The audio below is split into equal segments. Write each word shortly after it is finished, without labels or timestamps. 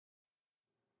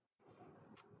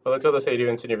Well, it's Todos, how you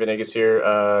doing? Senor Venegas here.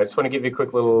 I just want to give you a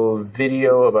quick little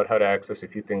video about how to access a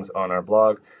few things on our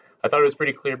blog. I thought it was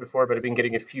pretty clear before, but I've been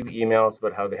getting a few emails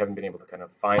about how they haven't been able to kind of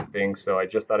find things. So I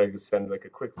just thought I'd send like a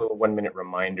quick little 1 minute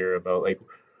reminder about like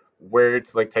where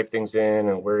to like type things in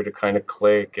and where to kind of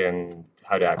click and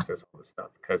how to access all this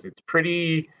stuff because it's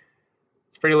pretty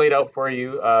laid out for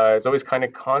you. It's always kind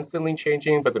of constantly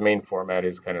changing, but the main format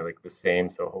is kind of like the same.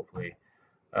 So hopefully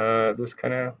this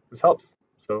helps.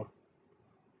 So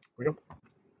here we go.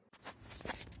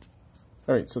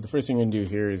 All right, so the first thing you're going to do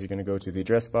here is you're going to go to the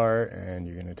address bar and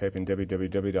you're going to type in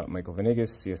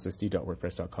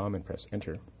www.michaelvenegascsd.wordpress.com and press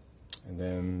enter. And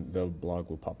then the blog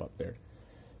will pop up there.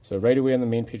 So right away on the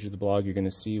main page of the blog, you're going to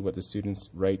see what the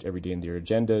students write every day in their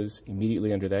agendas.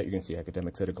 Immediately under that, you're going to see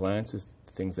academics at a glance, is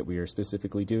the things that we are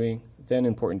specifically doing. Then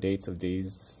important dates of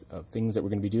days of things that we're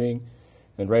going to be doing.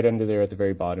 And right under there at the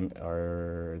very bottom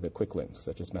are the quick links,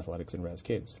 such as Mathletics and Raz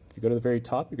Kids. If you go to the very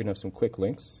top, you're going to have some quick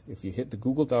links. If you hit the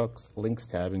Google Docs links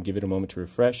tab and give it a moment to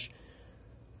refresh,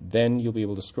 then you'll be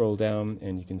able to scroll down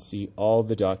and you can see all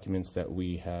the documents that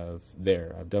we have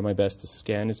there. I've done my best to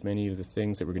scan as many of the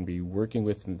things that we're going to be working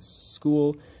with in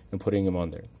school and putting them on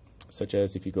there. Such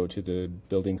as if you go to the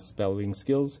building spelling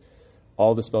skills,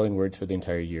 all the spelling words for the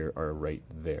entire year are right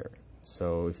there.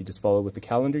 So if you just follow with the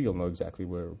calendar, you'll know exactly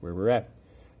where we're at.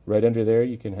 Right under there,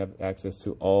 you can have access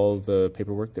to all the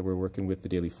paperwork that we're working with the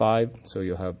Daily 5. So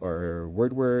you'll have our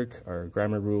word work, our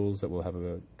grammar rules that we'll have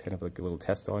a kind of like a little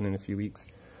test on in a few weeks.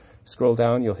 Scroll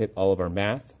down, you'll hit all of our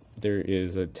math. There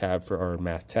is a tab for our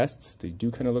math tests. They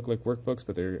do kind of look like workbooks,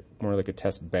 but they're more like a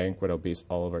test bank, what I'll base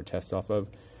all of our tests off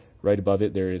of. Right above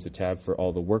it, there is a tab for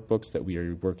all the workbooks that we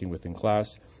are working with in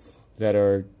class that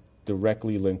are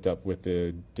directly linked up with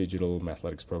the digital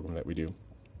Mathletics program that we do.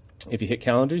 If you hit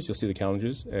calendars, you'll see the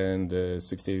calendars and the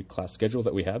 6-day class schedule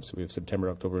that we have. So we have September,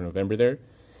 October, and November there.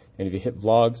 And if you hit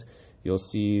vlogs, you'll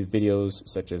see videos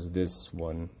such as this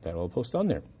one that I'll post on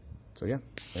there. So yeah,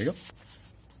 there you go.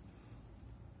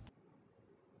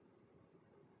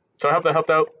 So I hope that helped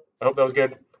out. I hope that was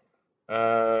good.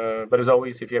 But as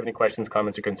always, if you have any questions,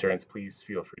 comments, or concerns, please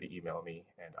feel free to email me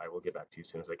and I will get back to you as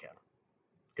soon as I can.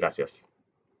 Gracias.